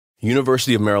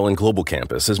University of Maryland Global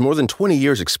Campus has more than 20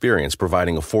 years' experience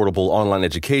providing affordable online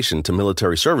education to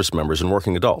military service members and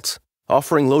working adults,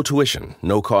 offering low tuition,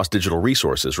 no-cost digital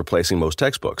resources replacing most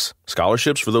textbooks,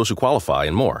 scholarships for those who qualify,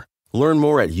 and more. Learn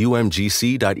more at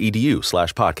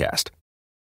umgc.edu/podcast.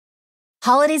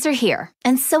 Holidays are here,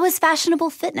 and so is fashionable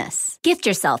fitness. Gift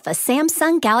yourself a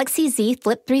Samsung Galaxy Z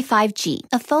Flip 3 5G,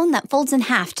 a phone that folds in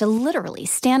half to literally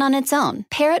stand on its own.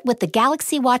 Pair it with the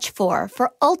Galaxy Watch 4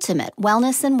 for ultimate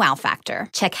wellness and wow factor.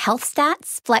 Check health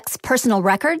stats, flex personal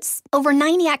records. Over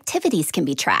 90 activities can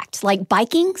be tracked, like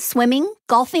biking, swimming,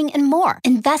 golfing, and more.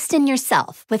 Invest in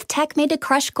yourself with tech made to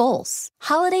crush goals.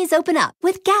 Holidays open up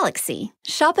with Galaxy.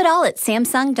 Shop it all at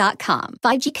Samsung.com.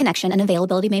 5G connection and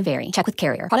availability may vary. Check with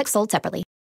carrier. Products sold separately.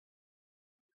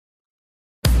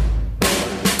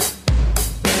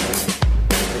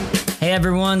 Hey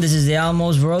everyone, this is the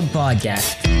Almost World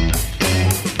Podcast.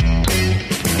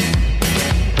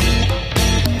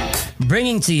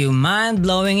 Bringing to you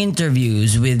mind-blowing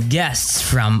interviews with guests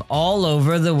from all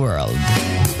over the world.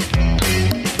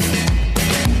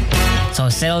 So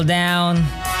settle down,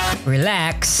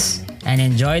 relax, and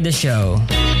enjoy the show.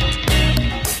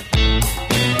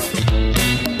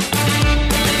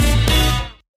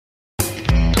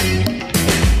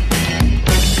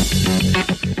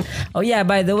 Oh yeah,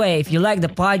 by the way, if you like the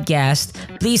podcast,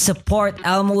 please support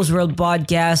Elmo's World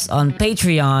Podcast on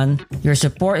Patreon. Your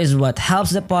support is what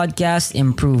helps the podcast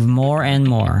improve more and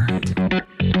more.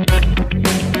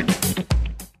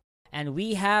 And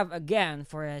we have again,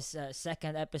 for his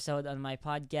second episode on my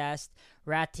podcast,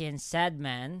 Rattin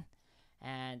Sadman.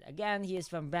 And again, he is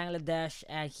from Bangladesh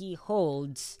and he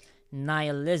holds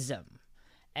Nihilism.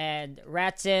 And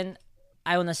Rattin,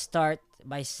 I want to start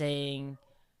by saying,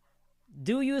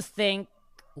 do you think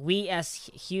we as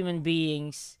human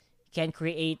beings can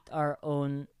create our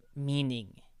own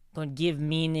meaning? Can give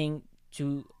meaning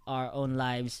to our own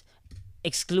lives,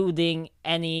 excluding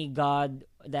any God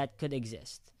that could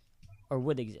exist or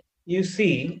would exist? You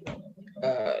see,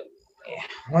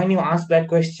 when you ask that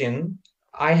question,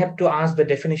 I have to ask the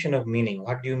definition of meaning.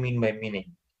 What do you mean by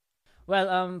meaning?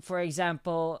 Well, for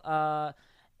example,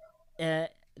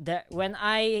 when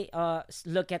I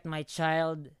look at my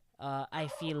child, I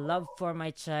feel love for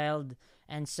my child,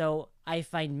 and so I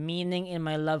find meaning in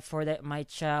my love for my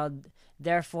child.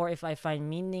 Therefore, if I find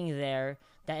meaning there,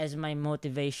 that is my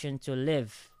motivation to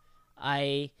live.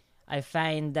 I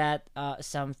find that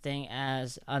something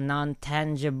as a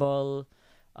non-tangible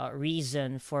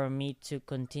reason for me to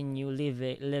continue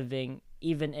living,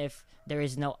 even if there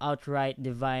is no outright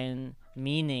divine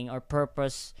meaning or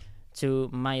purpose to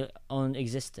my own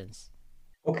existence.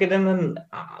 Okay, then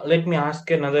let me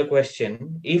ask another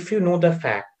question. If you know the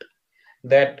fact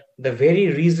that the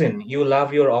very reason you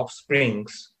love your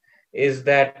offsprings is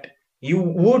that you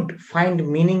would find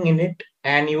meaning in it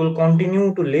and you will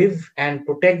continue to live and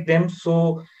protect them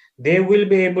so they will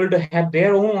be able to have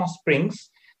their own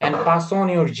offsprings and pass on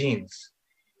your genes,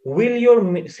 will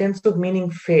your sense of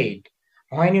meaning fade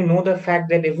when you know the fact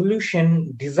that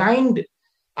evolution designed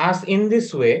us in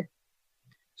this way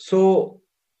so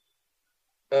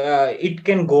it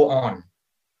can go on?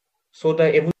 So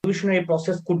the evolutionary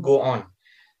process could go on.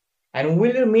 And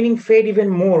will your meaning fade even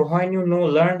more when you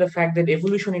learn the fact that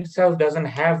evolution itself doesn't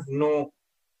have no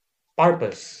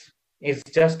purpose? It's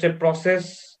just a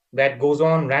process that goes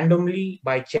on randomly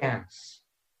by chance.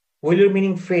 Will your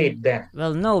meaning fade then?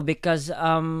 Well, no, because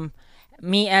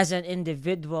me as an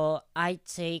individual, I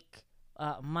take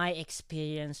my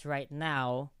experience right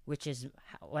now, which is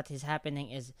what is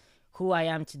happening, is who I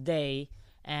am today,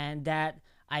 and that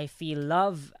I feel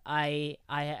love. I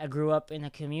grew up in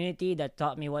a community that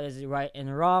taught me what is right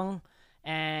and wrong,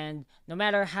 and no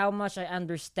matter how much I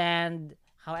understand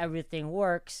how everything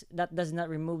works, that does not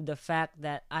remove the fact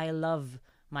that I love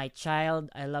my child,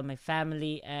 I love my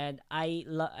family, and I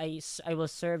will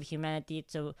serve humanity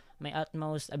to my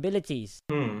utmost abilities.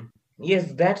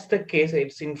 Yes, that's the case.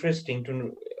 It's interesting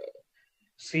to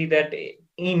see that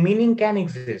meaning can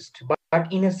exist,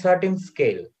 but in a certain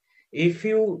scale. If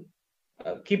you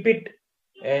keep it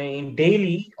in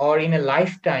daily or in a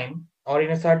lifetime or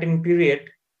in a certain period,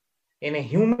 in a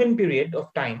human period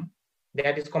of time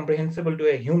that is comprehensible to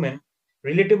a human,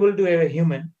 relatable to a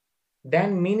human,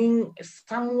 then meaning,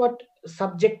 somewhat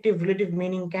subjective relative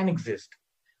meaning can exist.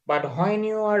 But when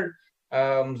you are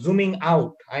zooming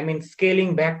out, I mean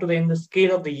scaling back to in the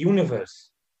scale of the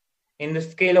universe, in the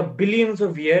scale of billions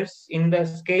of years, in the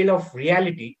scale of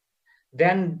reality,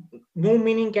 then no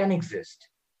meaning can exist.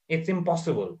 It's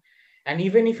impossible. And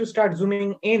even if you start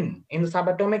zooming in the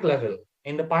subatomic level,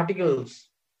 in the particles,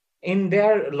 in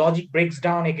their logic breaks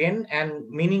down again and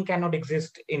meaning cannot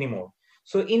exist anymore.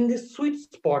 So in this sweet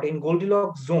spot, in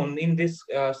Goldilocks zone, in this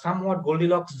somewhat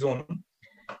Goldilocks zone,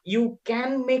 you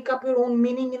can make up your own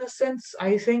meaning in a sense.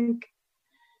 I think,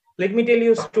 let me tell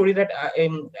you a story that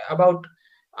about,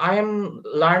 I am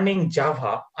learning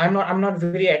Java. I'm not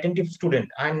very attentive student.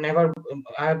 I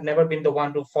have never been the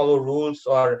one to follow rules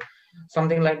or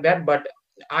something like that. But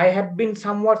I have been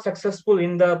somewhat successful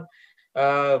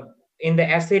uh, in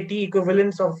the SAT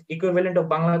equivalent of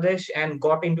Bangladesh, and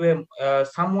got into a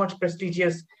somewhat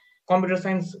prestigious computer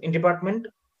science department.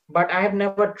 But I have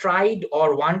never tried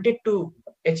or wanted to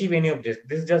achieve any of this.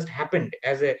 This just happened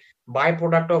as a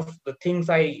byproduct of the things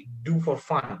I do for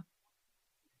fun.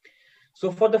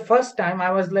 So for the first time,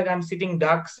 I was like, I'm sitting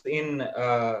ducks in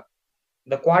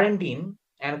the quarantine,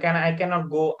 and I cannot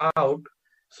go out.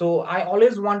 So I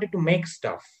always wanted to make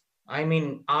stuff. I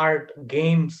mean, art,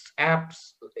 games,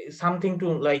 apps, something to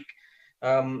like.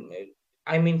 Um,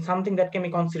 I mean, something that can be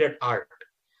considered art.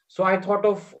 So I thought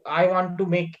of, I want to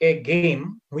make a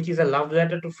game which is a love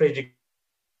letter to Frederick Nietzsche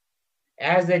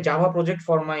as a Java project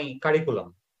for my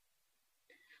curriculum.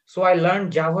 So I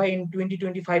learned Java in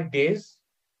 20-25 days,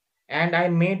 and I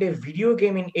made a video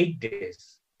game in 8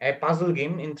 days, a puzzle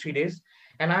game in 3 days.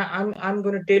 And I'm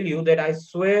going to tell you that I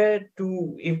swear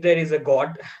to, if there is a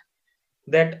God,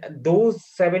 that those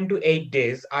 7 to 8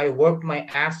 days I worked my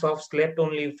ass off, slept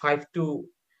only 5 to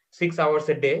 6 hours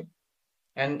a day,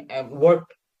 and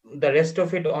worked the rest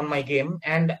of it on my game.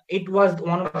 And it was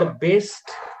one of the best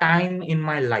time in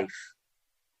my life.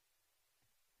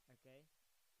 Okay.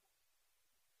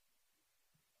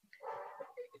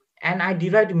 And I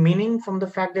derived meaning from the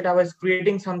fact that I was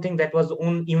creating something that was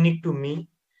unique to me.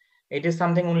 It is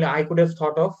something only I could have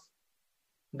thought of,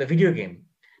 the video game.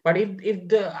 But if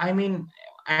the I mean,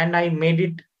 and I made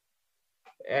it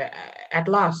uh, at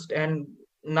last, and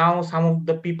now some of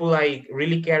the people I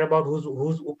really care about,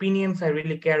 whose opinions I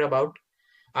really care about,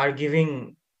 are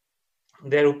giving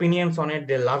their opinions on it.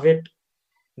 They love it.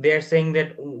 They are saying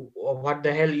that, what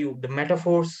the hell, you, the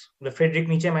metaphors, the Friedrich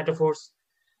Nietzsche metaphors.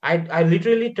 I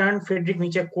literally turned Friedrich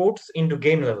Nietzsche quotes into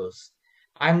game levels.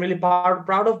 I'm really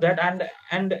proud of that.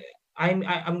 And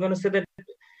I'm going to say that,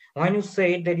 when you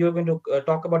say that you're going to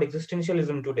talk about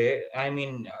existentialism today, I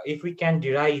mean, if we can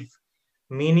derive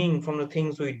meaning from the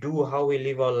things we do, how we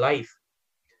live our life,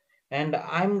 and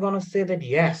I'm going to say that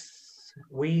yes,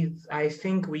 I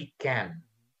think we can.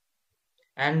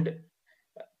 And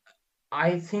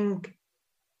I think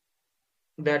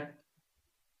that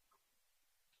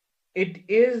it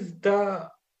is the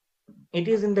it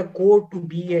is in the core to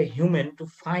be a human, to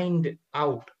find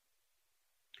out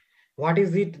what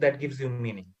is it that gives you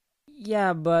meaning.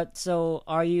 Yeah, but so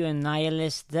are you a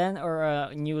nihilist then, or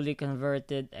a newly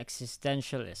converted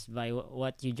existentialist by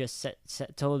what you just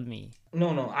told me?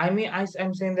 No, I mean,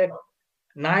 I'm saying that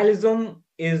nihilism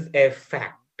is a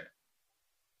fact.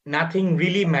 Nothing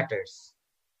really matters.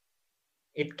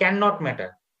 It cannot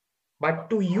matter. But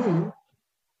to you,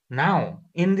 now,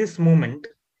 in this moment,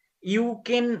 you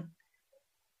can,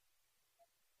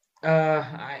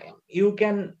 it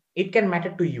can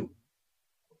matter to you.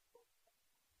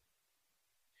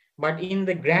 But in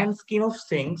the grand scheme of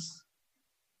things,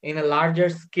 in a larger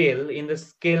scale, in the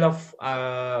scale of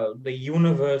the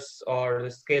universe or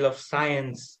the scale of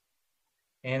science,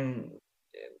 and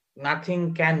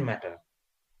nothing can matter.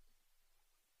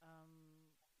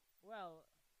 Well,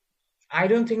 I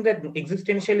don't think that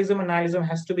existentialism and nihilism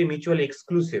has to be mutually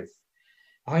exclusive.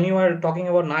 When you are talking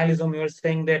about nihilism, you are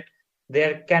saying that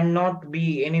there cannot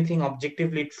be anything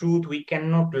objectively truth. We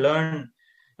cannot learn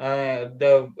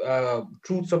the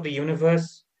truths of the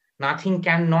universe. Nothing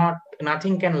can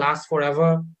last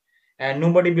forever, and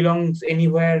nobody belongs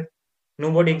anywhere.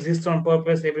 Nobody exists on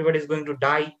purpose. Everybody is going to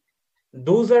die.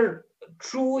 Those are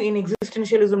true in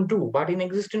existentialism too. But in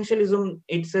existentialism,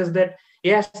 it says that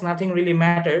yes, nothing really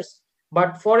matters,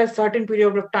 but for a certain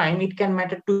period of time, it can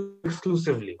matter too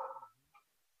exclusively,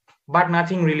 but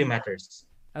nothing really matters.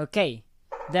 okay.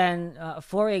 Then,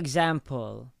 for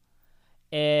example,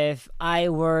 if I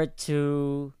were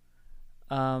to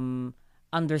um,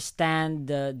 understand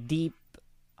the deep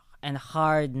and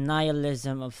hard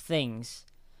nihilism of things,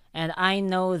 and I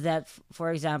know that,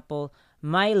 for example,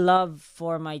 my love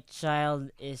for my child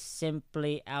is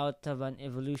simply out of an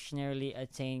evolutionarily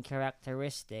attained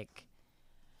characteristic,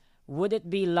 would it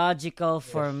be logical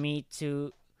for Yes. me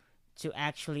to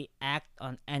actually act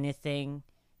on anything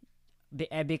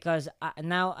because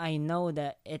now I know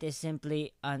that it is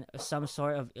simply some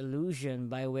sort of illusion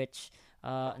by which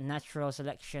natural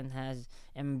selection has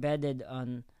embedded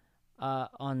on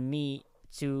me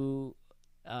to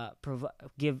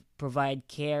provide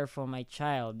care for my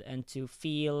child and to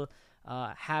feel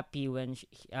happy when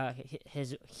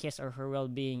his or her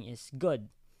well-being is good,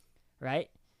 right?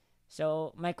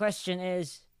 So my question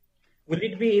is, Will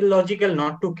it be illogical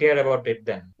not to care about it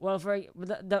then? well, for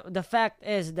the fact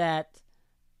is that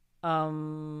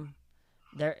um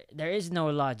there is no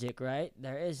logic, right?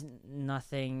 There is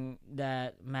nothing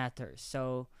that matters.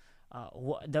 So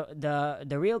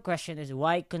the real question is,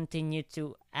 why continue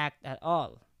to act at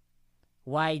all?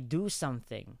 Why do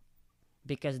something?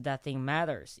 Because that thing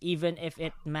matters, even if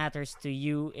it matters to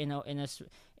you in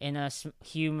a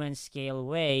human scale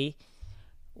way.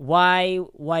 Why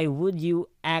would you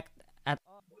act at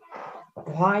all?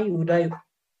 Why would I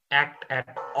act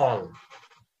at all?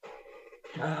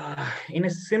 In a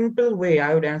simple way,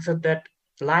 I would answer that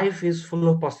life is full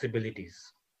of possibilities.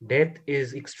 Death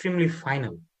is extremely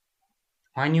final.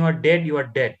 When you are dead, you are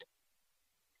dead.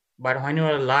 But when you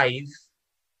are alive,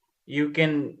 you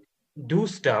can do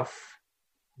stuff,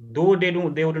 though they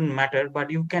wouldn't matter, but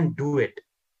you can do it.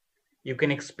 You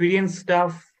can experience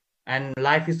stuff, and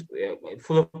life is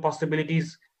full of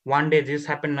possibilities. One day this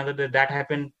happened, another day that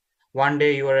happened. One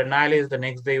day you are a nihilist, the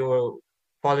next day you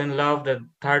fall in love, the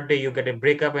third day you get a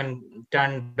breakup and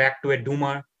turn back to a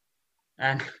doomer,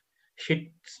 and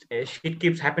shit shit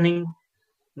keeps happening.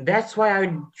 That's why I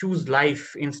would choose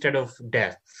life instead of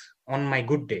death on my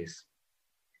good days.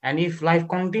 And if life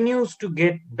continues to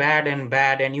get bad and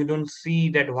bad and you don't see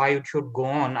that why it should go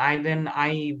on,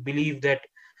 I believe that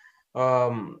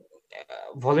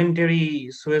voluntary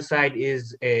suicide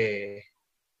is a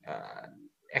uh,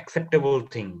 acceptable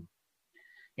thing.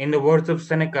 In the words of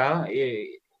Seneca,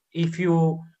 if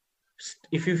you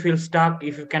feel stuck,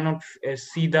 if you cannot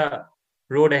see the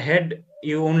road ahead,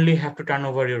 you only have to turn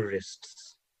over your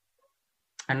wrists.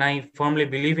 And I firmly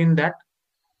believe in that.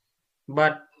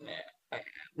 But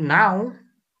now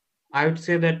I would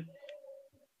say that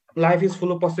life is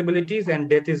full of possibilities and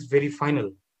death is very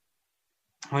final.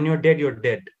 When you're dead, you're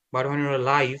dead. But when you're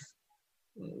alive,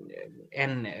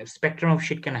 and spectrum of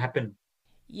shit can happen.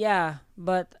 Yeah,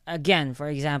 but again, for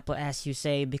example, as you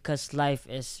say, because life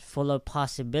is full of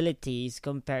possibilities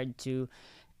compared to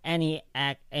any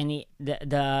act, any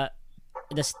the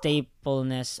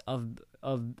stapleness of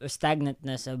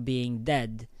stagnantness of being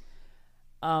dead.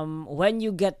 When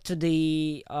you get to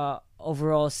the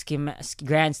overall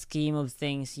grand scheme of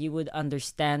things, you would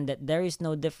understand that there is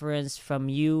no difference from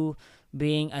you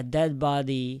being a dead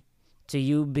body to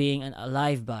you being an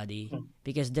alive body,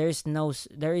 because there is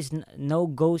no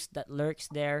ghost that lurks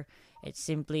there. It's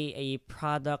simply a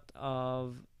product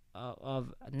of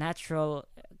natural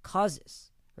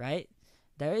causes, right?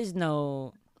 There is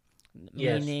no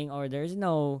Yes. meaning, or there's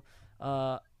no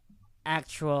uh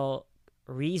actual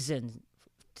reason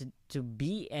to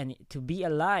be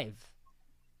alive,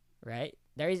 right?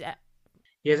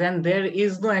 Yes, and there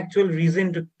is no actual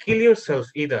reason to kill yourself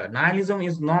either. Nihilism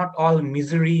is not all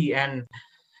misery and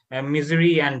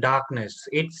darkness.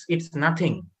 It's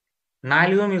nothing.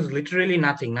 Nihilism is literally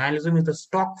nothing. Nihilism is the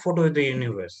stock photo of the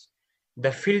universe.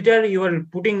 The filter you are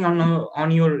putting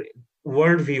on your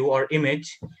worldview or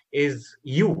image is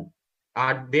you.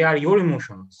 They are your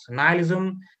emotions.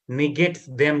 Nihilism negates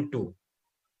them too.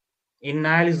 In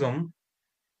nihilism,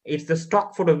 it's the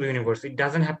stock photo of the universe. It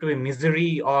doesn't have to be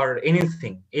misery or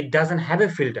anything. It doesn't have a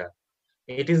filter.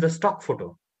 It is the stock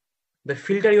photo. The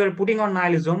filter you are putting on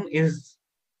nihilism is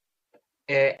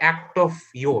an act of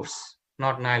yours,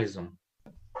 not nihilism.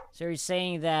 So you're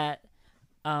saying that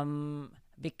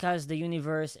because the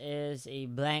universe is a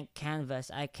blank canvas,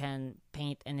 I can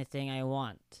paint anything I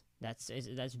want. That's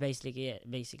basically it.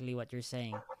 Basically, what you're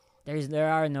saying. There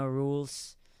are no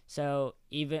rules. So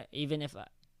even even if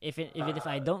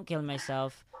I don't kill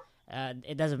myself,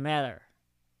 it doesn't matter.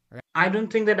 I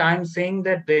don't think that I'm saying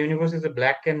that the universe is a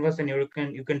black canvas and you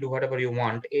can do whatever you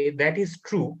want. That is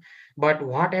true, but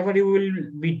whatever you will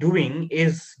be doing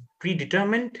is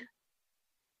predetermined.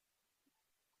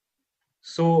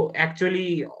 So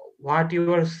actually, what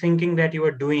you are thinking that you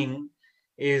are doing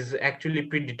is actually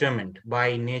predetermined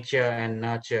by nature and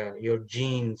nurture, your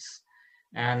genes,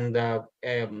 and the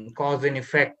cause and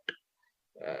effect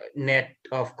net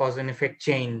of cause and effect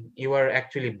chain. You are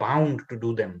actually bound to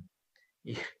do them.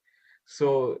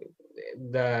 So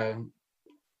the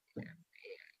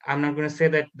I'm not going to say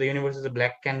that the universe is a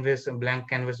black canvas, a blank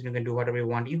canvas, and you can do whatever you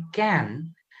want. You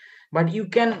can, but you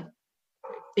can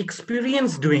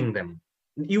experience doing them.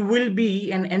 You will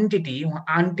be an entity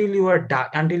until you are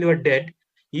dead.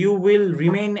 You will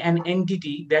remain an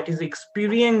entity that is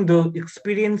experiencing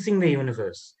the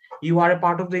universe. You are a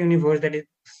part of the universe that is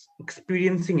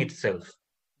experiencing itself.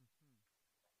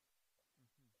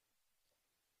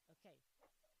 Okay.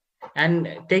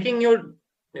 And taking your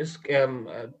um,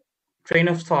 uh, train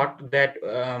of thought that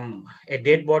a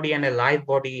dead body and a live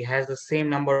body has the same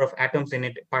number of atoms in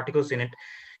it, particles in it.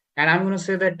 And I'm going to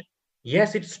say that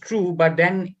yes, it's true, but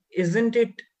then isn't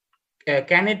it,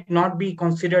 can it not be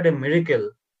considered a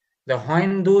miracle? The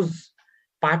when those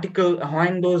when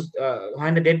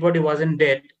the dead body wasn't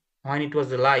dead, when it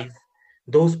was alive,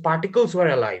 those particles were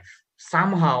alive.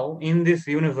 Somehow in this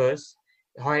universe,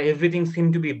 where everything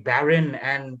seemed to be barren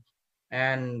and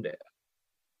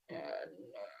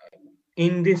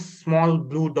in this small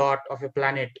blue dot of a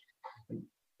planet,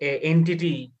 a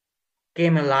entity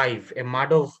came alive, a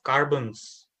mud of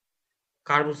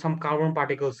some carbon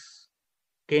particles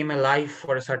came alive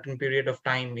for a certain period of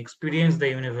time, experienced the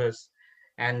universe,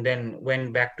 and then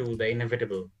went back to the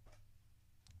inevitable.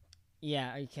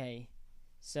 Yeah, okay.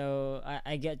 So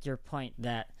I get your point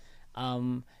that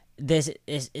um this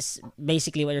is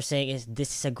basically what you're saying is this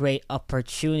is a great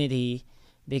opportunity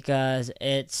because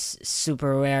it's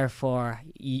super rare for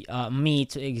me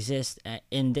to exist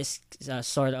in this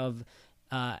sort of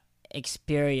uh,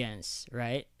 experience,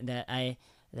 right? That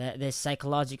this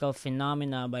psychological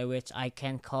phenomena by which I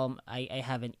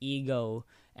have an ego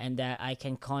and that I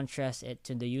can contrast it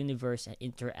to the universe and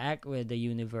interact with the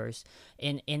universe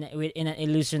in an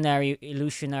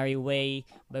illusionary way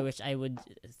by which I would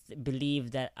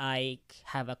believe that I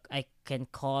can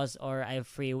cause or I have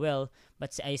free will,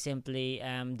 but I simply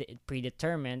am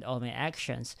predetermined all my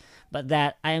actions, but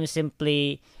that I am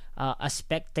simply a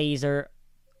spectator,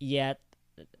 yet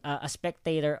a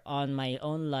spectator on my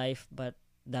own life, but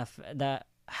the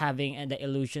having and the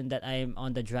illusion that I'm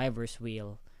on the driver's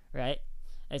wheel, right?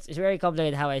 It's very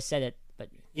complicated how I said it, but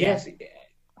yeah.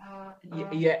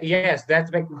 Yes, yes,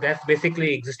 that's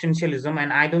basically existentialism,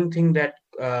 and I don't think that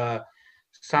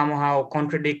somehow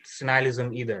contradicts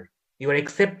nihilism either. You are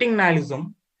accepting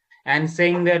nihilism and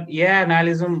saying that yeah,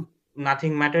 nihilism,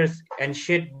 nothing matters and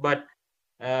shit, but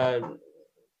uh,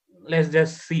 let's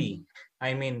just see.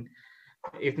 I mean,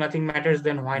 if nothing matters,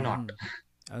 then why not?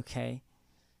 Mm-hmm. Okay.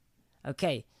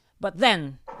 Okay. But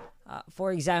then,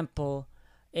 for example,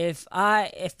 if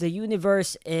the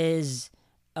universe is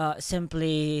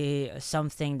simply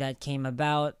something that came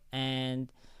about,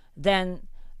 and then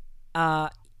uh,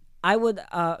 I would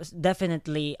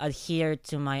definitely adhere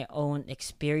to my own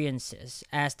experiences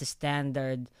as the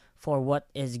standard for what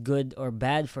is good or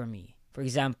bad for me. For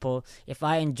example, if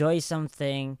I enjoy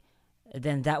something,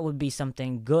 then that would be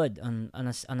something good on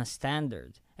a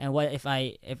standard. And what if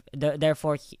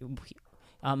therefore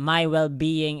my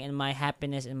well-being and my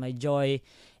happiness and my joy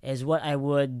is what I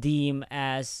would deem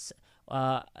as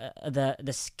the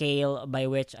scale by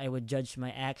which I would judge my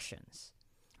actions,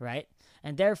 right?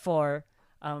 And therefore,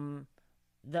 um,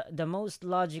 the most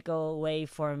logical way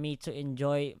for me to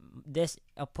enjoy this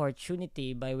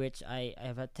opportunity by which I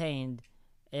have attained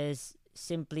is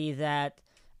simply that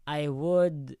I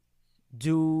would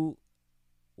do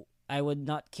I would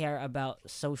not care about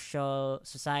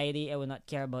society. I would not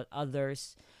care about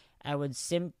others. I would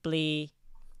simply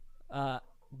uh,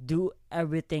 do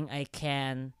everything I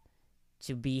can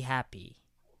to be happy,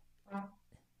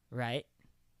 right?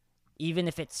 Even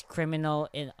if it's criminal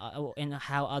in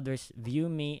how others view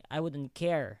me, I wouldn't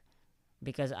care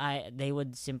because I they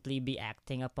would simply be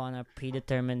acting upon a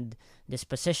predetermined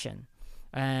disposition.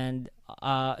 And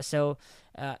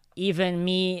even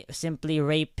me simply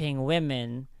raping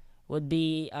women would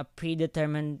be a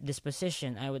predetermined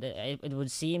disposition. It would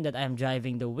seem that I'm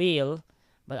driving the wheel,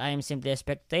 but I am simply a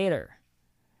spectator.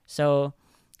 So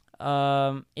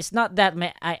it's not that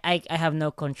I have no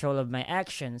control of my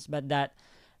actions, but that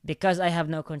because I have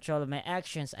no control of my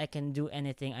actions, I can do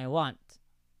anything I want.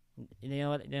 Do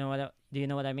you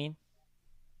know what I mean?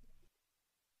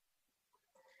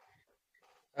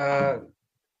 Uh,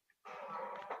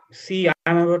 See,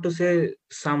 I'm about to say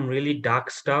some really dark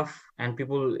stuff, and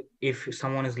people, if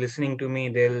someone is listening to me,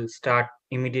 they'll start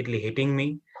immediately hitting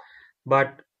me.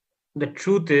 But the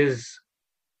truth is,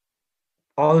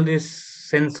 all this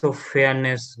sense of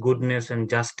fairness, goodness, and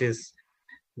justice,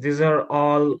 these are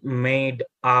all made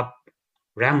up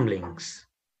ramblings.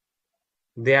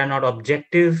 They are not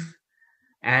objective,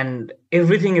 and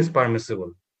everything is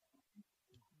permissible.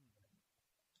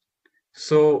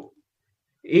 So,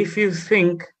 if you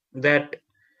think that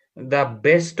the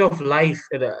best of life,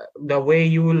 the way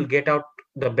you will get out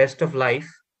the best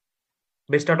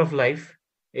out of life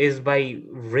is by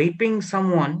raping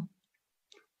someone,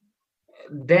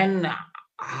 then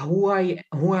who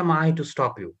am I to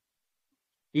stop you?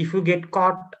 If you get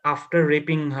caught after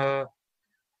raping her,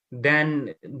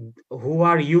 then who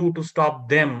are you to stop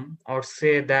them or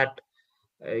say that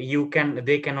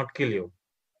they cannot kill you?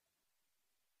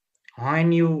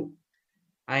 When you,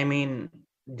 I mean,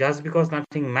 just because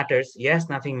nothing matters. Yes,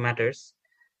 nothing matters,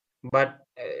 but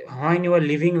when you are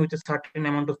living with a certain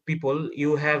amount of people,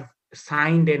 you have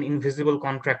signed an invisible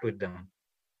contract with them.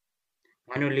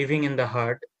 When you're living in the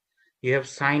herd, you have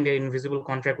signed an invisible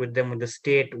contract with them, with the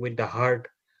state, with the herd,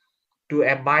 to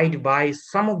abide by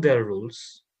some of their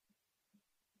rules.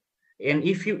 And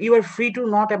if you are free to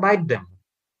not abide them,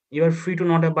 you are free to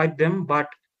not abide them, but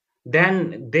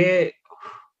then they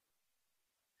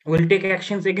will take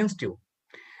actions against you.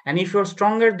 And if you're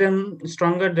stronger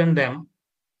than them,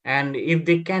 and if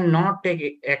they cannot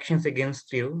take actions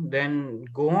against you, then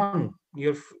go on.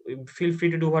 Feel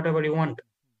free to do whatever you want.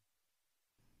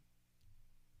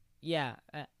 Yeah,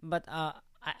 but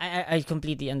I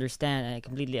completely understand. I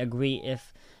completely agree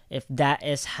if that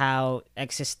is how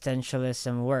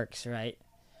existentialism works, right?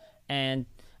 And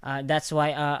that's why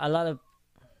a lot of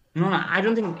No, no, I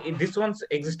don't think this one's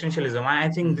existentialism. I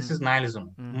think this mm-hmm, is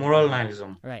nihilism, mm-hmm, moral mm-hmm.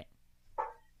 nihilism. Right.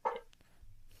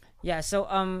 Yeah. So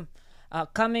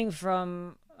coming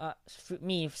from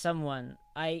me, someone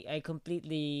I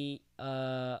completely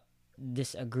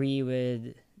disagree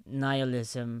with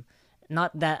nihilism.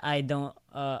 Not that I'm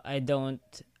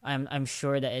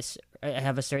sure that I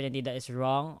have a certainty that it's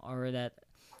wrong or that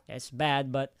it's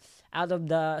bad, but out of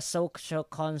the social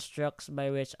constructs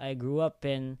by which I grew up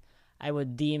in, I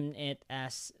would deem it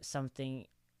as something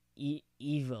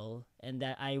evil, and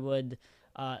that I would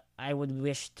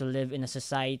wish to live in a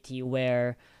society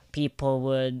where people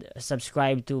would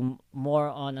subscribe to more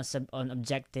on on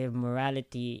objective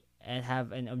morality and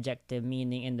have an objective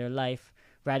meaning in their life,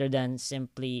 rather than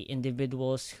simply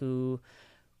individuals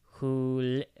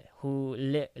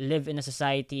live in a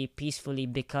society peacefully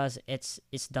because it's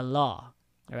the law,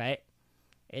 right?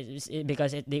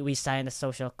 Because we signed a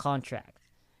social contract.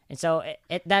 And so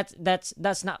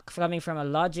that's not coming from a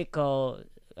logical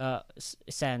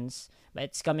sense, but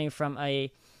it's coming from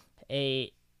a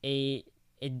a,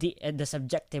 the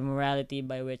subjective morality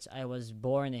by which I was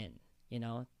born in.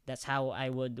 That's how I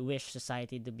would wish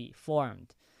society to be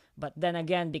formed. But then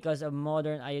again, because of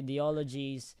modern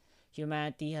ideologies,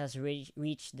 humanity has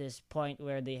reached this point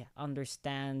where they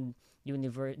understand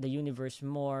the universe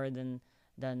more than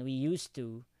we used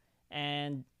to.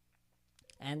 And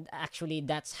and actually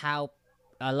that's how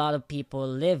a lot of people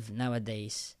live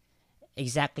nowadays,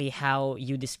 exactly how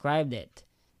you described it,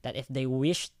 that if they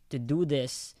wish to do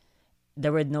this,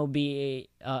 there would no be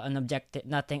an objective,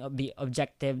 nothing be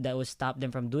objective that would stop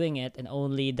them from doing it, and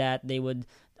only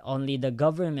the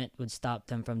government would stop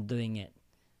them from doing it.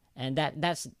 And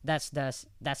that's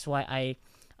why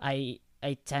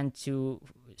I tend to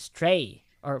stray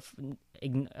or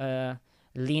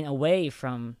lean away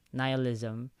from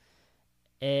nihilism,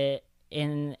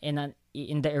 in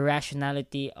the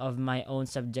irrationality of my own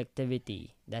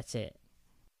subjectivity. That's it.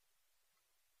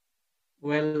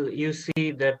 Well, you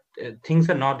see that things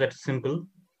are not that simple.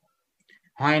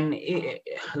 When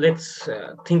let's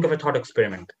think of a thought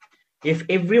experiment. If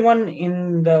everyone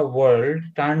in the world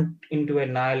turned into a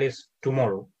nihilist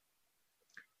tomorrow,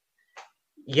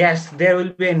 yes, there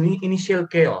will be an initial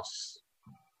chaos,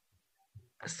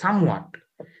 somewhat,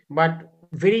 but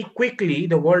very quickly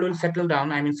the world will settle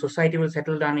down. I mean, society will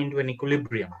settle down into an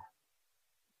equilibrium.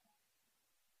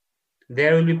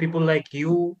 There will be people like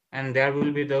you, and there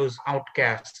will be those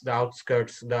outcasts, the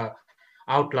outskirts, the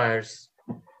outliers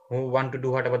who want to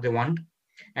do whatever they want.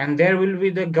 And there will be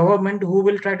the government who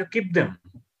will try to keep them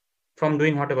from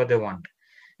doing whatever they want.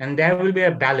 And there will be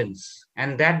a balance.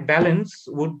 And that balance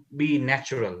would be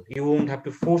natural. You won't have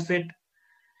to force it.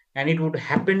 And it would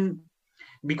happen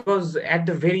because at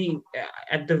the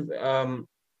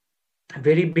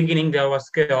very beginning there was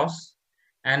chaos,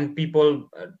 and people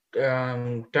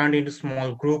turned into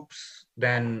small groups,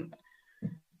 then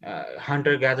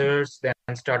hunter gatherers, then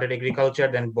started agriculture,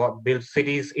 then built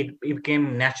cities. It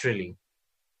became naturally.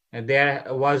 There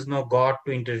was no god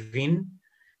to intervene,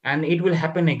 and it will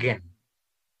happen again.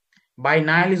 By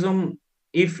nihilism,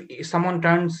 if someone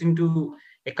turns into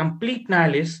a complete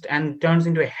nihilist and turns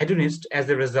into a hedonist as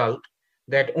a result,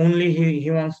 that only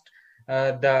he wants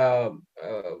the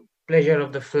pleasure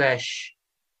of the flesh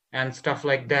and stuff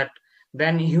like that,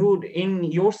 then he would, in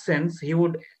your sense, he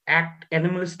would act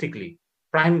animalistically,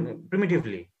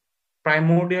 primitively,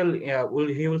 primordial.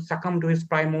 He will succumb to his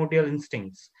primordial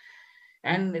instincts,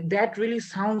 and that really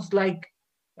sounds like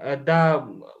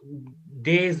the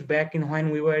days back in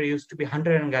when we were used to be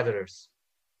hunter and gatherers.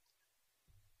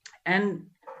 And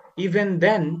even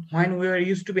then, when we were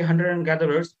used to be hunter and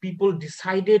gatherers, people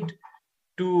decided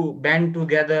to band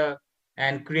together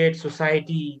and create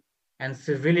society and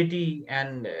civility,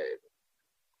 and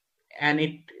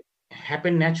it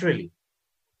happened naturally.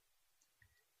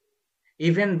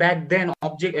 Even back then,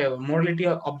 objective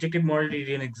morality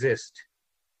didn't exist.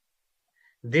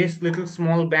 This little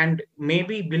small band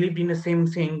maybe believed in the same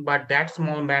thing, but that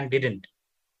small band didn't.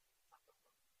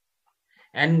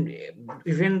 And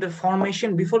even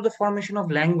before the formation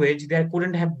of language, there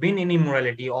couldn't have been any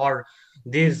morality or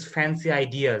these fancy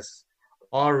ideas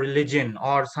or religion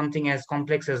or something as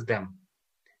complex as them.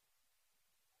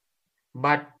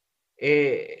 But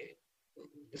a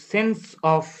sense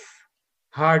of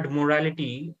hard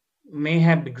morality may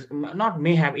have not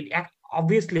may have it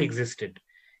obviously existed.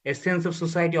 A sense of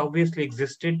society obviously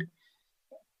existed,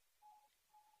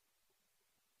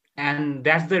 and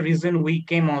that's the reason we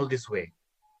came all this way.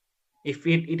 If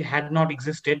it had not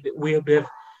existed, we would have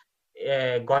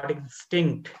got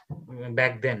extinct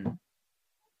back then.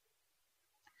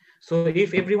 So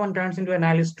if everyone turns into an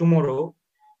nihilist tomorrow,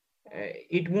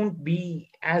 it won't be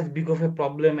as big of a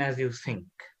problem as you think.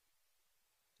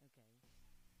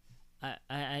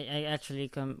 I actually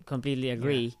completely Yeah.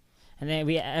 agree. And then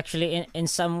we actually, in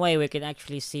some way, we can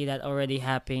actually see that already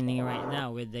happening right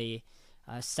now with the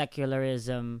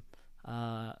secularism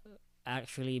uh,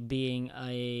 actually being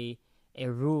a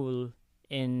rule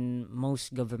in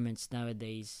most governments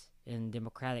nowadays in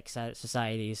democratic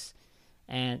societies.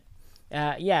 And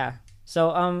yeah,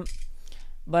 so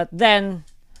but then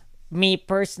me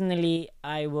personally,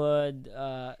 I would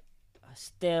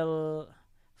still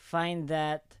find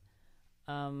that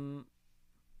um,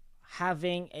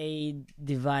 having a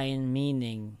divine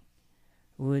meaning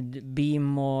would be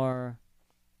more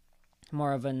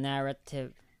of a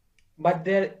narrative. But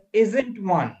there isn't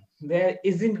one. There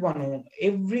isn't one.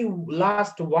 Every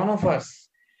last one of us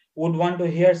would want to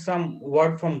hear some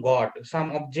word from God,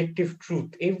 some objective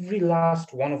truth. Every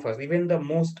last one of us, even the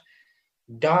most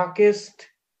darkest,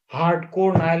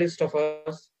 hardcore nihilist of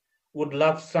us, would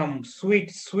love some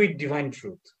sweet, sweet divine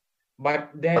truth. But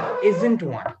there isn't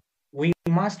one. We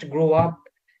must grow up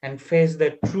and face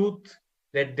the truth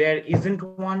that there isn't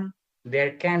one.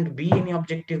 There can't be any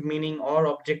objective meaning or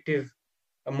objective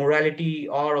morality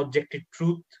or objective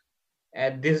truth.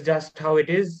 This is just how it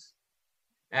is,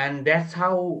 and that's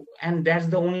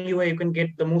the only way you can get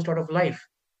the most out of life.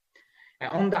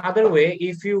 On the other way,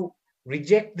 if you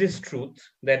reject this truth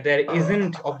that there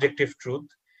isn't objective truth,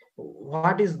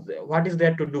 what is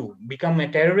there to do? Become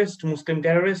a terrorist, Muslim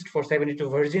terrorist for 72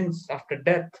 virgins after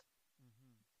death?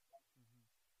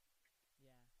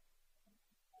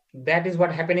 That is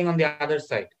what happening on the other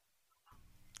side.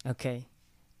 Okay.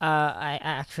 I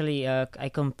actually I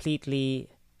completely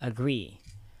agree.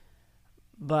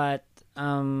 But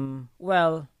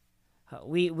well,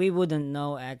 we wouldn't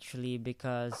know actually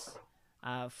because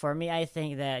for me I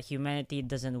think that humanity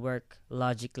doesn't work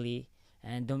logically,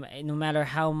 and no matter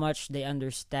how much they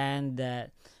understand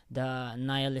that the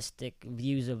nihilistic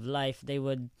views of life, they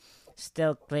would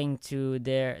still cling to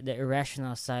the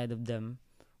irrational side of them,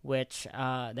 which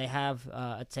they have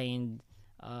attained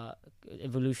uh,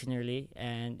 evolutionarily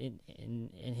and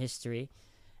in history.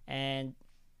 And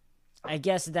I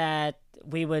guess that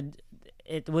we would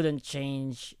it wouldn't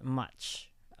change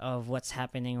much of what's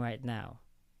happening right now.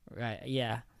 Right.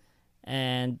 Yeah.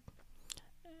 And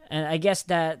I guess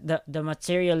that the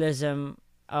materialism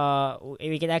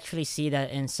we can actually see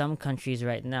that in some countries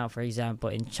right now, for example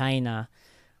in China,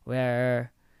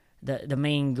 where the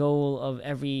main goal of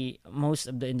every most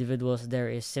of the individuals there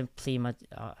is simply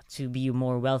to be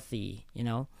more wealthy,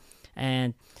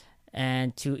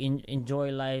 and to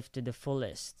enjoy life to the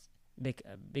fullest,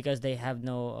 because they have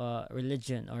no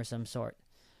religion or some sort.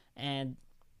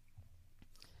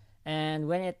 and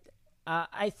when it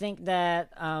I think that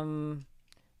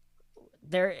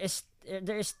there is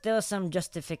still some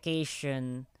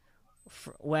justification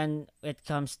when it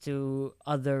comes to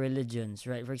other religions,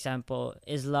 right? For example,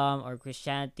 Islam or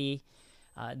Christianity,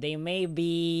 they may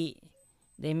be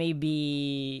they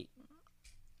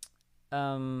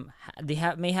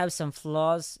have may have some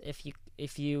flaws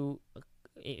if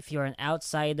you're an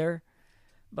outsider.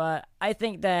 But I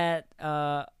think that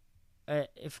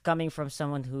if coming from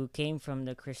someone who came from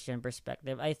the Christian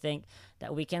perspective, I think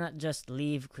that we cannot just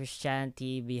leave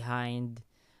Christianity behind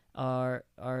or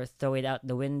throw it out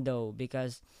the window,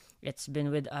 because it's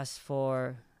been with us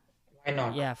for Why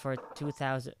not? for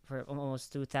 2000 for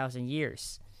almost 2000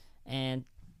 years. and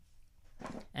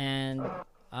and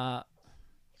uh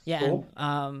yeah So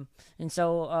and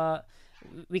so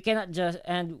we cannot just,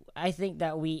 and I think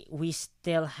that we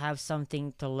still have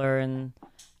something to learn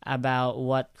about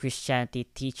what Christianity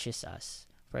teaches us.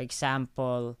 For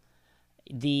example,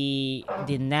 the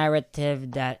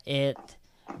narrative that it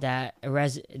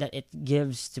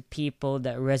gives to people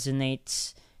that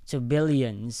resonates to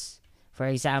billions. For For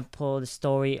example, the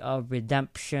story of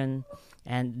redemption,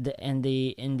 and in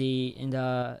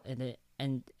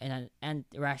an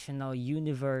irrational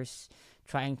universe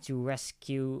trying to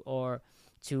rescue or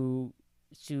to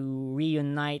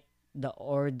reunite the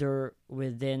order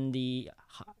within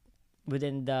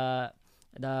within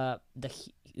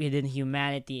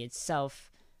humanity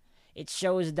itself. It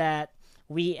shows that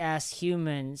we as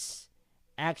humans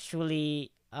actually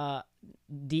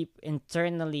deep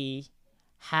internally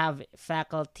have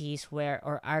faculties where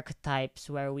or archetypes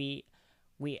where we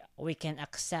can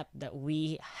accept that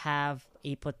we have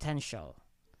a potential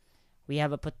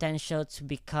to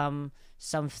become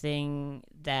something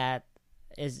that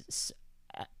is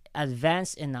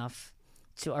advanced enough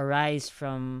to arise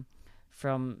from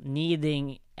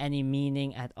needing any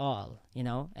meaning at all,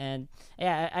 and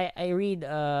yeah, I read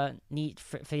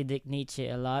Friedrich Nietzsche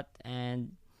a lot,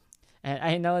 and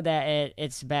I know that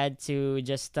it's bad to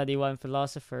just study one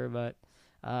philosopher, but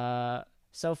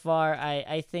so far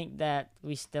I think that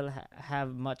we still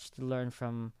have much to learn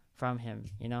from him.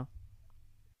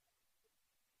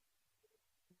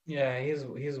 Yeah,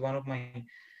 he's one of my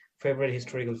favorite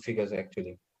historical figures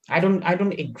actually. I don't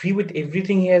agree with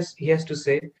everything he has to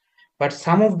say, but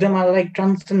some of them are like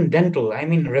transcendental. I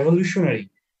mean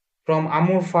revolutionary. From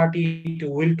Amor Fati to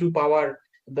Will to Power,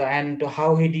 and to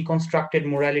how he deconstructed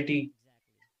morality.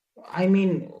 I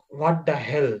mean, what the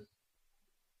hell?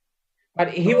 But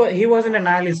he wasn't a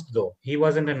nihilist though. He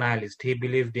wasn't a nihilist. He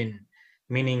believed in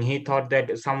meaning. He thought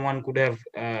that someone could have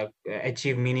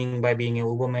achieved meaning by being a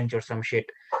ubermensch or some shit.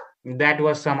 That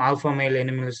was some alpha male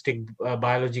animalistic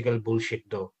biological bullshit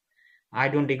though. I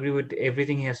don't agree with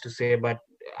everything he has to say, but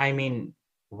I mean,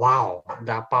 wow,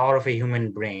 the power of a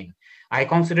human brain. I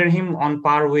consider him on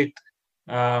par with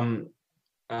um,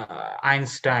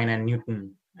 Einstein and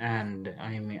Newton, and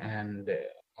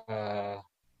uh,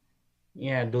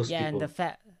 yeah, those Yeah, and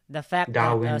people, the fact that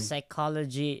Darwin.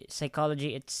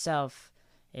 psychology itself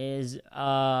is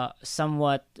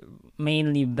somewhat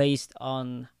mainly based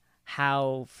on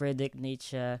how Friedrich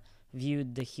Nietzsche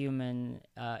viewed the human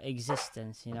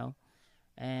existence,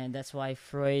 and that's why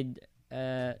Freud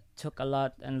took a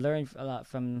lot and learned a lot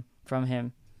from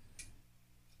him.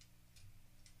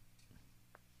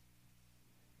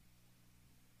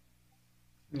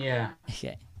 Yeah,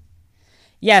 Okay.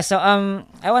 Yeah, so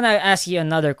I want to ask you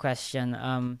another question.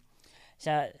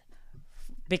 So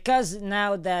because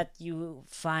now that you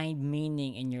find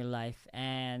meaning in your life,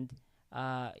 and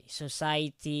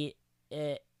society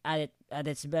at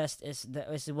its best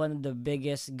is one of the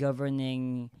biggest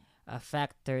governing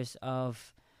factors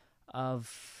of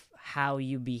how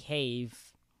you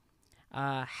behave,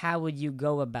 how would you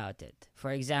go about it?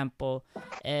 For example,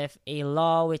 if a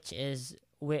law which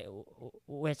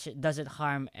doesn't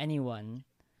harm anyone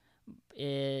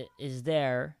is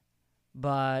there,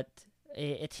 but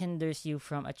it hinders you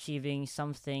from achieving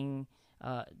something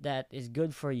that is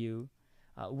good for you,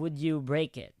 would you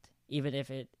break it, even if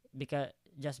it because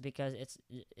just because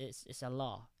it's a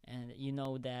law and you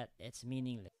know that it's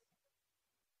meaningless?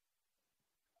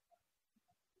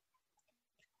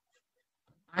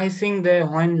 I think that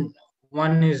when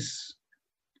one is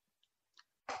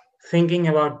thinking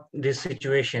about these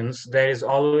situations, there is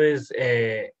always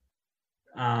a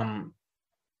um,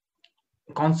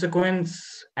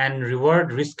 consequence and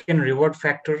reward, risk and reward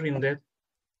factor in there.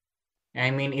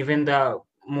 I mean, even the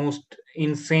most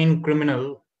insane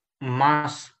criminal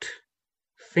must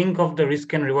think of the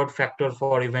risk and reward factor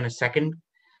for even a second,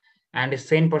 and a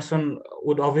sane person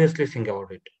would obviously think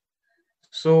about it.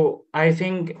 So I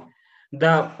think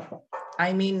the,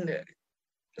 I mean,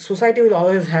 society will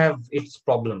always have its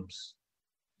problems,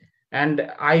 and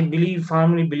I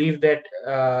firmly believe that,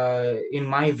 in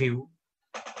my view,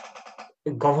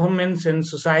 governments and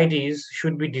societies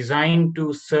should be designed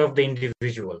to serve the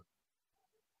individual.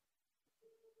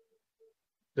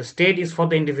 The state is for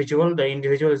the individual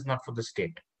is not for the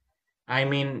state. I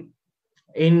mean,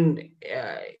 in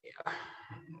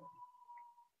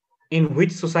in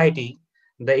which society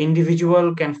the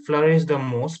individual can flourish the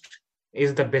most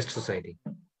is the best society.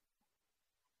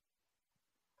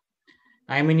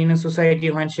 I mean, in a society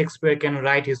when Shakespeare can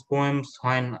write his poems,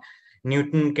 when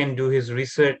Newton can do his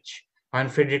research, when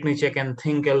Friedrich Nietzsche can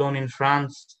think alone in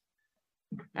France,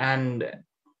 and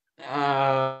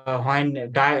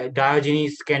when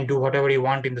Diogenes can do whatever he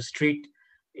want in the street,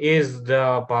 is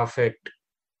the perfect,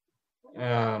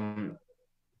 um,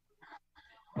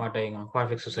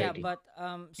 perfect Yeah, society but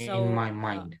in so my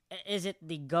mind. is it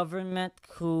the government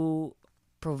who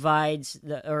provides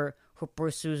or who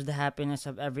pursues the happiness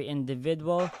of every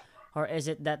individual, or is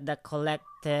it that the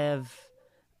collective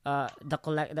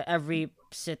the every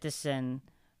citizen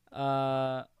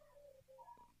uh,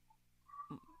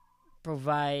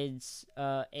 provides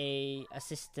a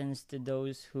assistance to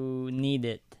those who need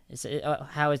it.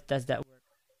 How does that work?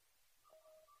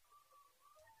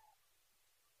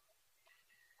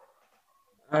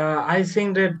 I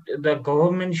think that the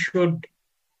government should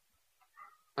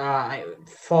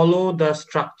follow the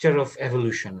structure of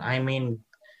evolution. I mean,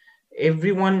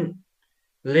 everyone,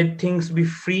 let things be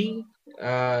free.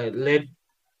 Let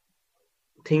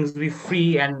things be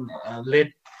free, and let,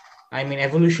 I mean,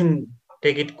 evolution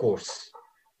take its course.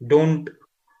 Don't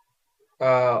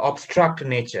obstruct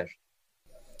nature.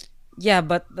 Yeah,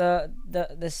 but the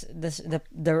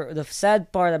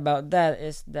sad part about that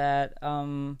is that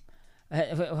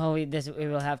well, we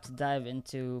will have to dive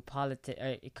into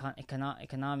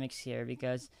economics here,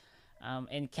 because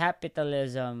in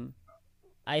capitalism,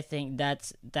 I think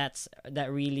that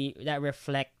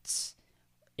reflects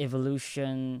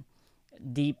evolution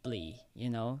deeply,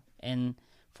 and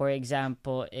for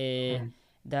example, Mm.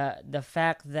 the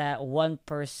fact that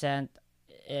 1%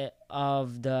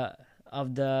 of the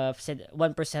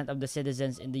 1% of the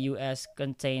citizens in the US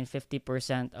contain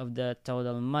 50% of the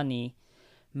total money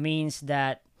means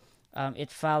that it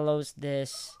follows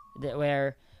this that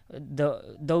where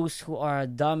those who are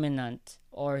dominant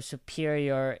or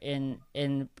superior in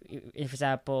for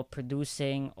example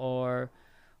producing or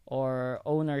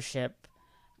ownership,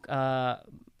 uh,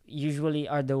 usually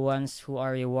are the ones who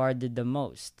are rewarded the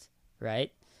most,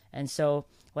 right? And so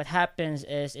what happens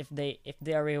is, if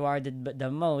they are rewarded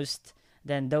the most,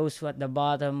 then those who at the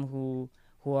bottom, who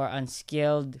are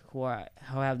unskilled, who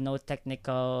have no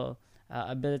technical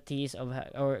abilities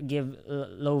or give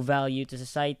low value to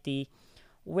society,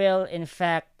 will in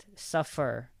fact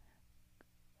suffer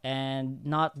and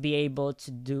not be able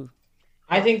to do.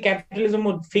 I think capitalism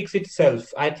would fix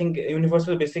itself. I think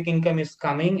universal basic income is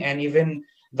coming, and even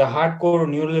the hardcore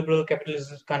neoliberal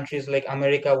capitalist countries like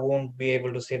America won't be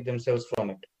able to save themselves from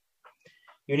it.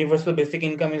 Universal basic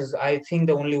income is, I think,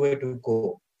 the only way to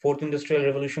go. Fourth industrial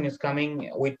revolution is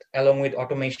coming with along with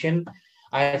automation.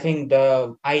 I think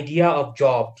the idea of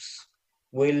jobs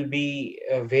will be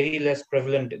very less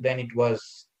prevalent than it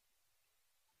was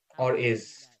How or do you think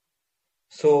is. that?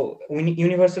 So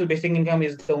universal basic income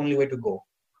is the only way to go.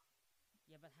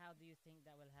 Yeah, but how do you think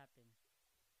that will happen?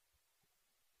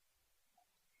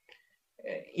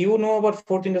 You know about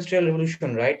fourth industrial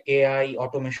revolution, right? AI,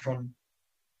 automation.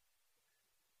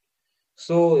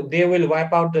 So they will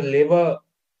wipe out the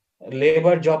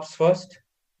labor jobs first,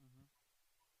 Mm-hmm.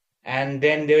 and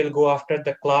then they will go after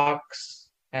the clerks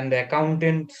and the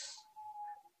accountants.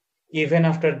 Even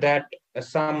after that,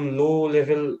 some low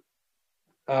level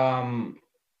um,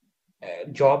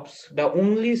 jobs. The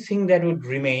only thing that would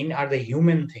remain are the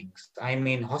human things. I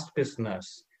mean, hospice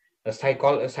nurse,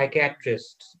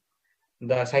 psychiatrists,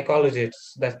 the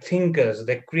psychologists, the thinkers,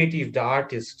 the creative, the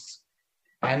artists,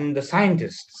 and the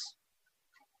scientists.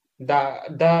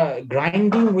 The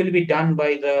grinding will be done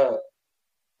by the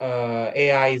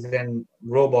AIs and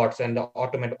robots and the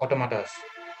automatas.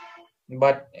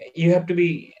 But you have to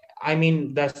be, I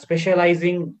mean, the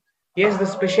specializing, yes, the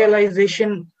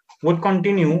specialization would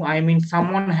continue. I mean,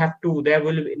 someone have to, there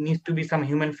will needs to be some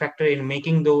human factor in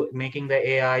making the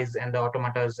AIs and the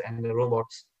automatas and the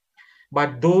robots,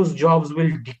 but those jobs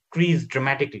will decrease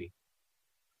dramatically.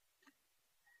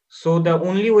 So the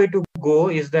only way to go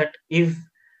is that if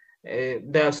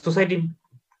the society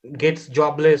gets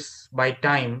jobless by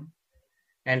time,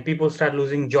 and people start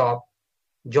losing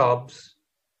jobs,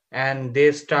 and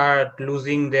they start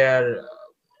losing their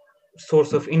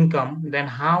source of income, then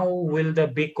how will the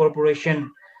big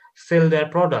corporation sell their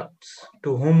products?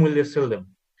 To whom will they sell them?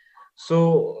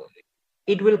 So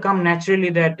it will come naturally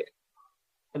that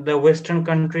the Western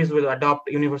countries will adopt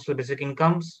universal basic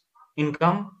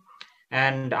income,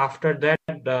 and after that,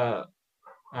 the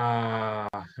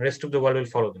rest of the world will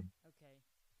follow them. Okay.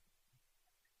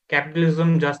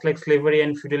 Capitalism, just like slavery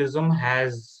and feudalism,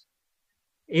 has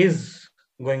is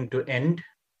going to end.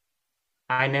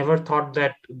 I never thought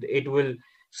that it will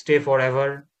stay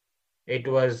forever. It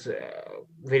was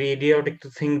very idiotic to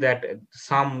think that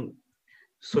some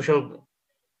social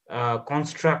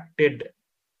constructed,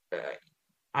 uh,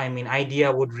 I mean,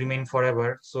 idea would remain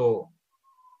forever. So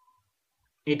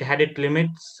it had its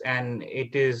limits, and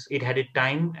it had its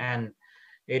time, and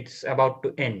it's about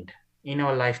to end in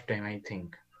our lifetime, I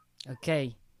think.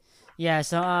 Okay. Yeah.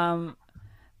 So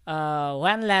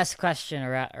one last question,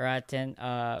 Ratten.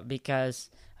 Because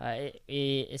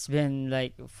it's been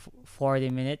like 40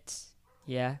 minutes.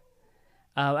 Yeah.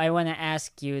 I want to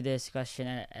ask you this question,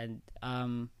 and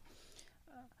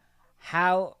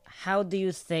how do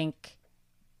you think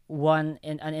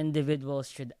an individual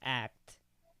should act,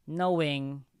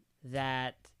 knowing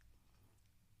that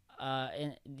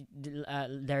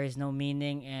there is no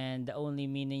meaning, and the only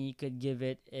meaning you could give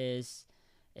it is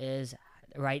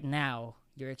right now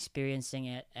you're experiencing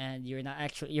it, and you're not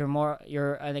actually,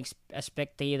 a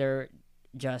spectator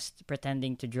just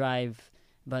pretending to drive,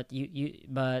 but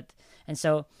and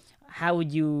so how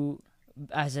would you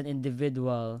as an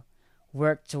individual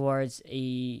work towards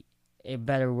a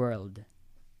better world?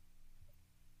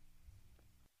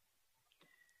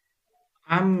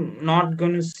 I'm not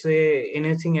going to say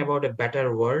anything about a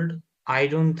better world. I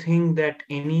don't think that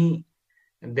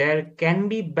there can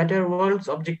be better worlds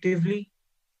objectively.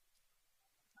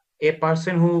 A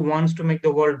person who wants to make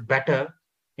the world better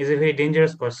is a very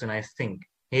dangerous person, I think.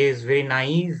 He is very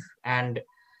naive and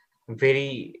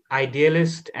very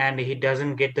idealist, and he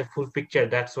doesn't get the full picture.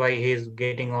 That's why he's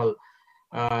getting all,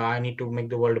 I need to make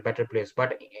the world a better place.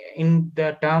 But in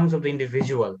the terms of the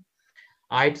individual,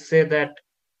 I'd say that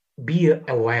be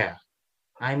aware.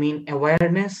 I mean,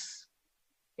 awareness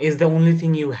is the only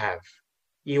thing you have.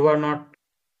 You are not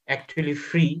actually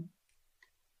free.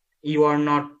 You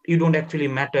don't actually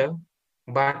matter,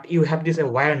 but you have this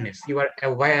awareness. You are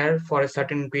aware for a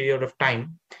certain period of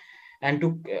time. And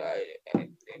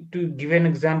to give an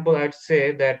example, I'd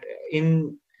say that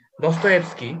in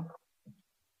Dostoevsky,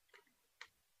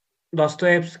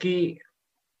 Dostoevsky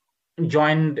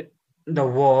joined the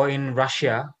war in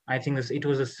Russia. I think it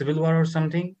was a civil war or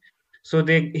something. So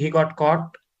he got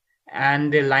caught,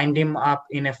 and they lined him up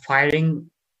in a firing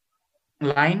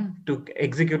line to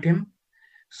execute him.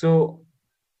 So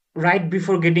right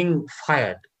before getting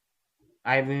fired,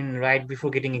 I mean right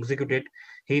before getting executed,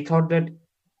 he thought that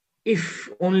if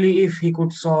he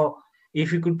could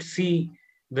see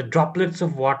the droplets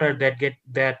of water that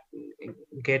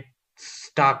get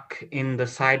stuck in the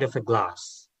side of a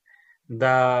glass,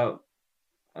 the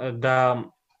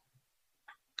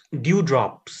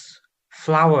dewdrops,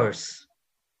 flowers,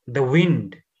 the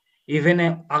wind, even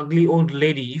an ugly old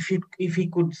lady, if he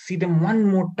could see them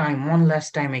one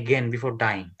last time again before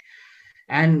dying,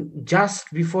 and just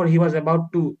before he was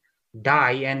about to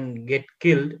die and get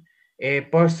killed, a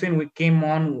person came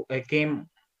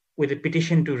with a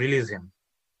petition to release him.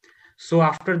 So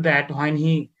after that, when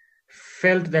he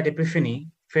felt that epiphany,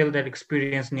 felt that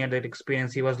experience, near that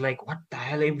experience, he was like, "What the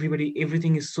hell?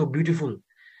 Everything is so beautiful.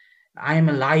 I am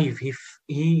alive."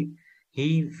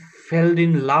 He fell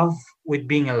in love with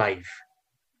being alive,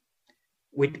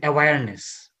 with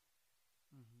awareness.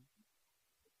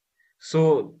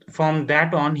 So from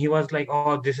that on, he was like,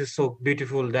 "Oh, this is so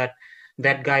beautiful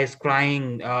that guy is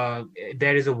crying.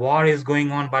 There is a war is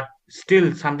going on, but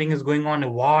still something is going on.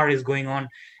 A war is going on.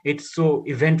 It's so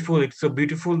eventful. It's so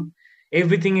beautiful.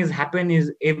 Everything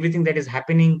that is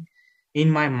happening in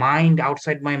my mind,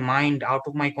 outside my mind, out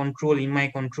of my control, in my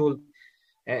control.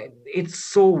 It's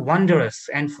so wondrous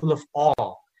and full of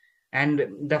awe. And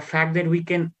the fact that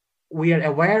we are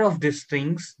aware of these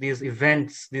things, these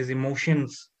events, these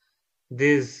emotions,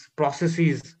 these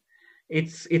processes,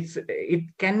 it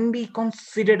can be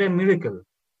considered a miracle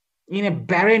in a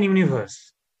barren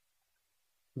universe.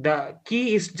 The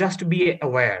key is just to be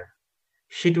aware.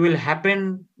 Shit will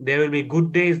happen. There will be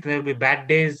good days, there will be bad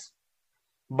days,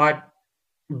 but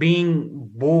being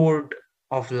bored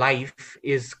of life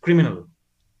is criminal,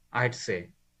 I'd say.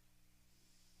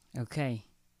 Okay.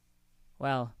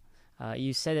 Well,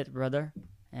 you said it, brother.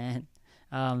 And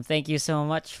thank you so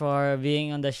much for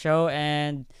being on the show.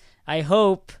 And I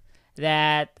hope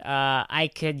that I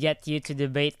could get you to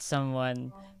debate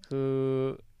someone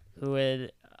who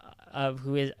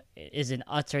is in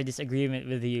utter disagreement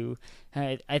with you.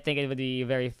 I think it would be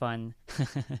very fun.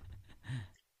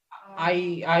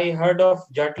 I heard of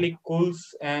Jartli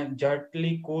Cools and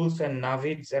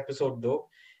Navid's episode though.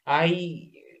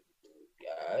 I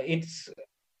it's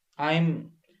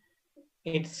I'm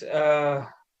it's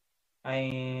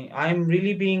I'm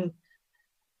really being,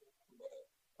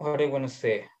 what am I gonna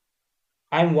say?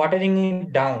 I'm watering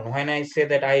it down when I say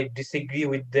that I disagree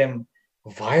with them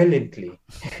violently.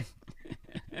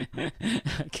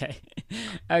 Okay.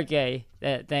 Okay.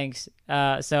 Thanks.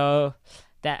 So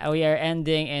that we are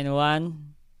ending in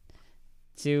 1,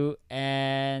 2,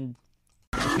 and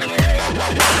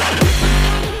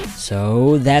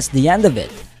so that's the end of it.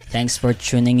 Thanks for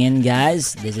tuning in,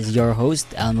 guys. This is your host,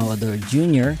 Elmo Ador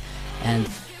Jr. And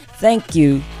thank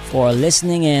you for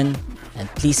listening in. And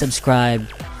please subscribe.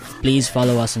 Please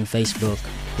follow us on Facebook.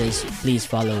 Please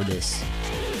follow this.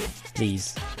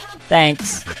 Please.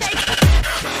 Thanks.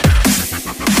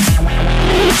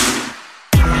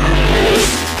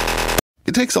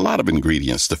 It takes a lot of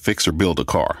ingredients to fix or build a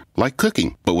car, like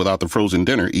cooking, but without the frozen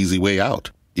dinner easy way out.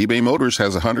 eBay Motors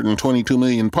has 122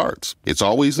 million parts. It's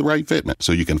always the right fitment,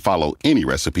 so you can follow any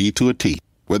recipe to a T.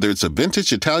 Whether it's a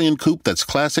vintage Italian coupe that's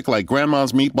classic like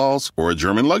Grandma's meatballs or a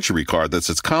German luxury car that's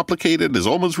as complicated as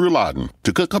Oma's rouladen,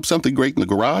 to cook up something great in the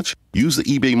garage, use the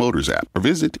eBay Motors app or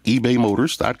visit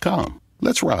ebaymotors.com.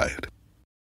 Let's ride.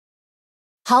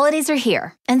 Holidays are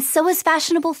here, and so is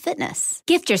fashionable fitness.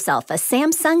 Gift yourself a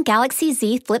Samsung Galaxy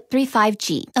Z Flip 3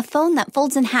 5G, a phone that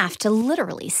folds in half to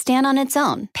literally stand on its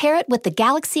own. Pair it with the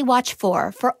Galaxy Watch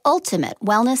 4 for ultimate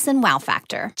wellness and wow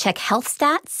factor. Check health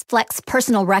stats, flex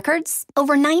personal records.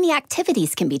 Over 90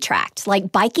 activities can be tracked,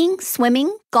 like biking,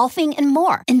 swimming, golfing, and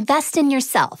more. Invest in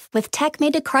yourself with tech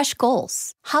made to crush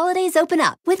goals. Holidays open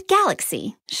up with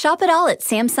Galaxy. Shop it all at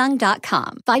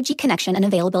Samsung.com. 5G connection and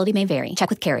availability may vary. Check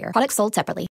with carrier. Products sold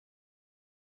separately.